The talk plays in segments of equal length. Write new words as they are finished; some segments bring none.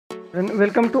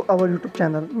Welcome to our YouTube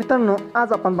channel. मित्रांनो,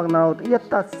 आज आपण बघणार आहोत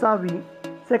इयत्ता 6वी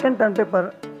second term paper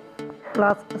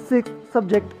class 6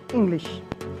 subject English.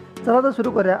 चला तर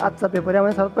सुरू करूया आजचा पेपर.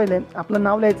 यामध्ये सर्वात पहिले आपलं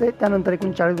नाव लिहायचं आहे, त्यानंतर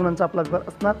 39 गुणांचा आपला पेपर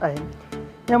असणार आहे.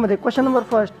 यामध्ये question number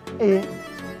first A,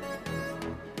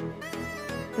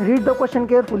 read the question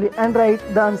carefully and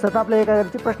write the answer. आपल्या एका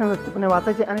प्रश्न व्यवस्थितपणे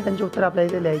वाचायचे आणि त्यांची उत्तरे आपल्या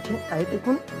इथे लिहायची आहेत.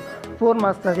 एकूण 4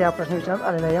 मार्क्सचा या प्रश्न विचारण्यात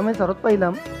आलेला आहे. यामध्ये सर्वात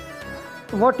पहिलं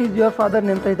what is your father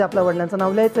name, तर इथे आपल्या वडिलांचं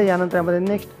नाव लिहायचं आहे. यानंतर यामध्ये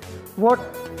next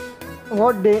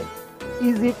what day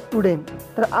is it today,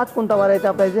 तर आज कोणता वार आहे ते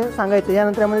आपल्याला इथे सांगायचं.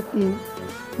 यानंतर यामध्ये 3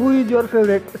 who is your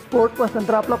favourite sport person,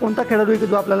 तर आपला कोणता खेळाडू आहे की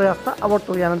जो आपल्याला जास्त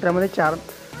आवडतो. यानंतर यामध्ये 4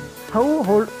 हाऊ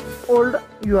ओल्ड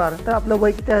यू आर, तर आपलं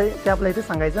वय किती आहे ते आपल्याला इथे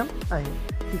सांगायचं आहे.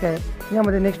 ठीक आहे.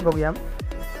 यामध्ये नेक्स्ट बघूया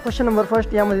क्वेश्चन नंबर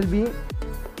फर्स्ट. यामधील बी,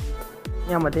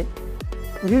 यामध्ये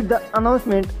read the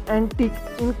announcement and tick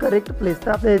in correct place,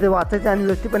 तर आपल्याला इथे वाचायचं आणि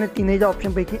व्यवस्थितपणे तिन्ही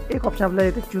ऑप्शनपैकी एक ऑप्शन आपल्याला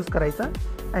इथे चूज करायचा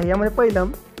आहे. यामध्ये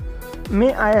पहिलं मे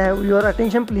I have your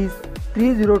attention please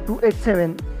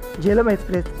 30287 Jhelum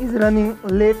express is running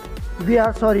late, we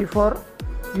R sorry for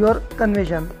your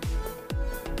convention.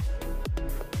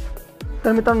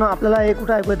 तर मित्रांनो, आपल्याला हे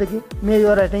कुठं ऐकू येतं की मे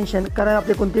युअर अटेन्शन, कारण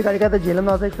आपली कोणती गाडी काय तर झेलम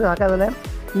नावाचा एक्सप्रेस हा काय झाला आहे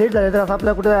लेट झालं, तर असं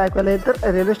आपल्याला कुठे ऐकायला येईल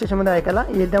तर रेल्वे स्टेशनमध्ये ऐकायला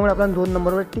येईल. त्यामुळे आपल्याला 2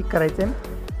 नंबरवर टिक करायचं आहे.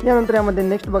 यानंतर यामध्ये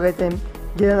नेक्स्ट बघायचं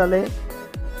आहे जे झालं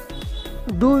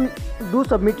आहे do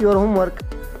submit your homework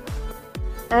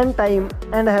and time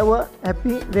and have a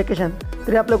happy vacation,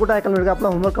 तरी आपल्याला कुठं ऐकायला मिळेल, आपला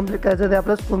होमवर्क कंप्लीट करायचं ते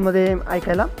आपल्या स्कूलमध्ये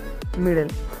ऐकायला मिळेल.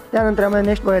 त्यानंतर यामध्ये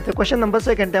नेक्स्ट बघायचं क्वेश्चन नंबर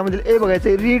सेकंड. त्यामधील ए बघायचं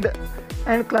आहे read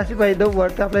and classify the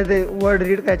word, तर आपल्याला ते वर्ड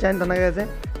रीड करायचे आणि त्यांना करायचं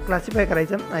आहे क्लासिफाय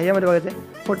करायचं. यामध्ये बघायचं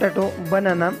आहे पोटॅटो,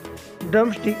 बनाना,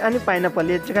 ड्रमस्टिक आणि पायनॅपल,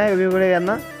 याचे काय वेगवेगळे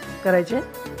यांना करायचे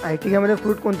आहे. ठीक. यामध्ये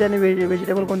फ्रूट कोणते आणि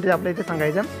व्हेजिटेबल कोणते आपल्या इथे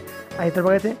सांगायचं आहे. तर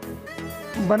बघायचे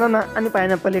बनाना आणि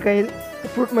पायनॅपल एका येईल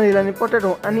फ्रूटमध्ये येईल, आणि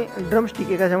पोटॅटो आणि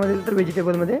ड्रमस्टिक एकाच्यामध्ये येईल तर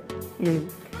व्हेजिटेबलमध्ये येईल.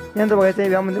 यानंतर बघायचं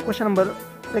आहे यामध्ये क्वेश्चन नंबर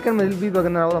सेकंडमधील बी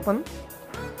बघणार आहोत आपण.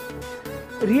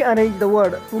 Rearrange the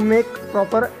word to make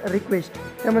proper request,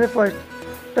 त्यामध्ये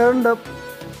फर्स्ट टर्न द,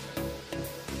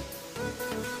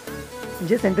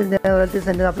 जे सेंटेन्स देण्यात आलं ते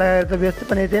सेंटेन्स आपल्याला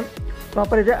व्यवस्थितपणे येते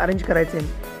प्रॉपर इथे अरेंज करायचे.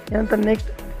 यानंतर next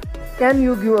can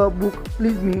you give a book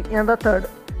please मी. यानंतर third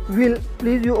will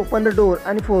please you open the door,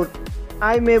 आणि fourth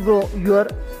I may bro your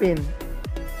pen.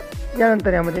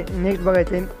 यानंतर यामध्ये नेक्स्ट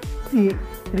बघायचे C,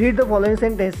 read the following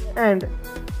sentence and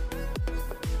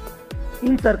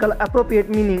in circle appropriate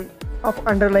meaning of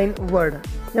underline word.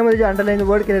 यामध्ये जे underline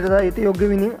word केले जातात इथे योग्य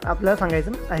मिनिंग आपल्याला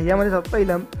सांगायचं आहे. यामध्ये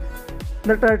पहिलं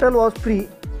the turtle was free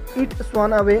it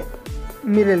sworn away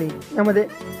मिरली, यामध्ये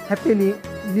हॅपीली,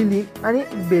 लिली आणि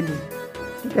बेली.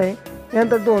 ठीक आहे.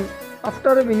 यानंतर 2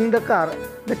 after winning the car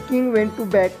the king went to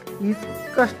back his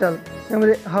कस्टल,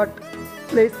 यामध्ये हट,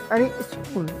 प्लेस आणि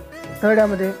स्कूल. थर्ड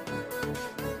यामध्ये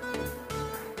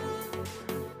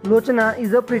Lochana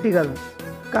is a pretty girl,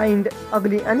 kind,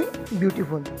 अगली आणि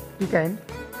ब्युटिफुल. ठीक आहे.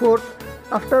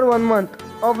 Fourth after 1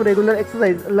 month of regular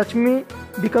exercise Lakshmi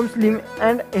become slim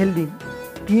and healthy,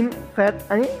 thin,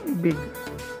 fat आणि big.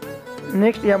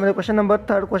 Next यामध्ये question number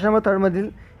थर्डमधील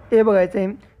ए बघायचं आहे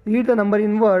read the number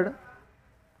in word,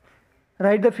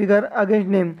 write the figure against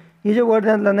name. हे जे word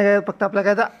देण्यात काय फक्त आपल्या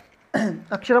काय तर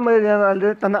अक्षरामध्ये देण्यात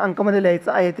आले त्यांना अंकामध्ये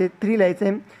लिहायचं आहे. ते 3 लिहायचं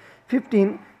आहे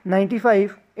 15, 95,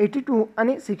 82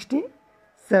 आणि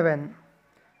 67.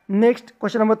 नेक्स्ट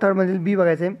क्वेश्चन नंबर थर्डमधील बी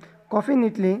बघायचं आहे coffee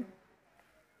neatly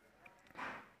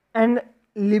and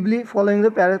लिबली following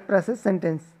the passage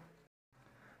sentence.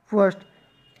 First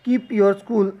keep your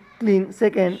school clean,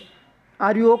 second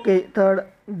R you okay, third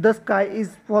the sky is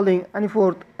following, आणि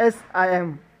fourth S I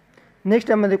am. Next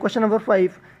यामध्ये question number 5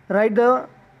 write the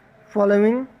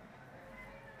following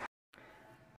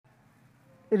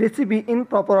recipe in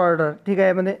proper order. ठीक आहे.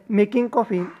 यामध्ये making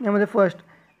coffee, यामध्ये first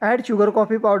add sugar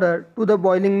coffee powder to the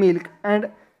boiling milk and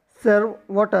सर्व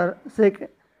water,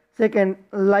 second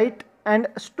light and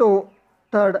stove,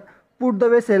 third put the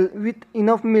vessel with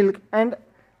enough milk and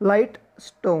light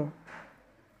stove.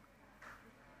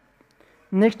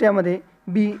 Next यामध्ये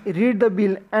बी read the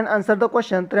bill and answer the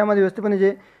question, तर यामध्ये व्यवस्थितपणे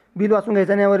जे bill वाचून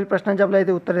घ्यायचं आणि यावरील प्रश्नांची आपल्याला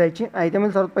इथे उत्तर द्यायची आहे.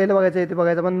 त्यामध्ये सर्वात पहिलं बघायचं आहे ते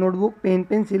बघायचं आपण नोटबुक, पेन,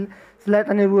 पेन्सिल, स्लॅट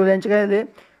आणि रूलर यांचे काय झाले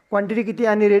क्वांटिटी किती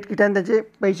आणि रेट किती आणि त्याचे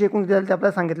पैसे एकूण किती झाले ते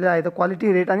आपल्याला सांगितलेलं आहे. तर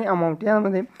क्वालिटी, रेट आणि अमाऊंट.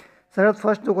 यामध्ये सर्वात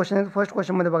फर्स्ट जो क्वेश्चन आहे फर्स्ट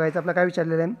क्वेश्चनमध्ये बघायचं आपल्याला काय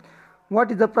विचारलेलं आहे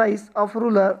what is the price of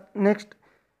ruler, next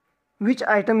which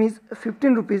item is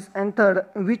 15 rupees and third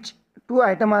which 2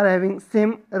 item R having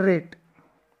same rate.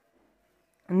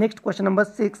 Next question number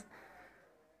 6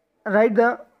 write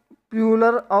the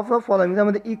प्युलर of the following,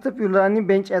 त्यामध्ये इकचं प्युलर आणि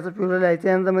बेंच याचं प्युलर लिहायचं.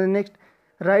 यानंतर next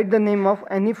write the name of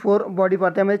any 4 body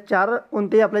part, त्यामध्ये 4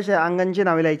 कोणतेही आपल्या अंगांची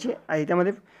नावे लिहायची आहे.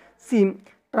 त्यामध्ये C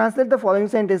translate the following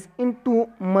sentence in to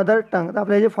mother tongue. तर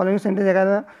आपल्याला जे फॉलोइंग सेंटेन्स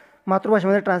एखाद्या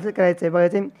मातृभाषेमध्ये ट्रान्सलेट करायचं आहे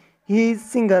बघायचं. He is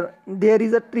singer, there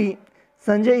is a tree,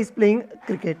 Sanjay is playing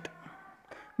cricket.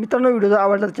 मित्रांनो, व्हिडिओ जर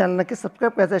आवडला तर चॅनल नक्की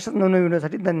सबस्क्राईब करायचा. अशाच नवीन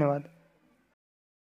व्हिडिओसाठी धन्यवाद.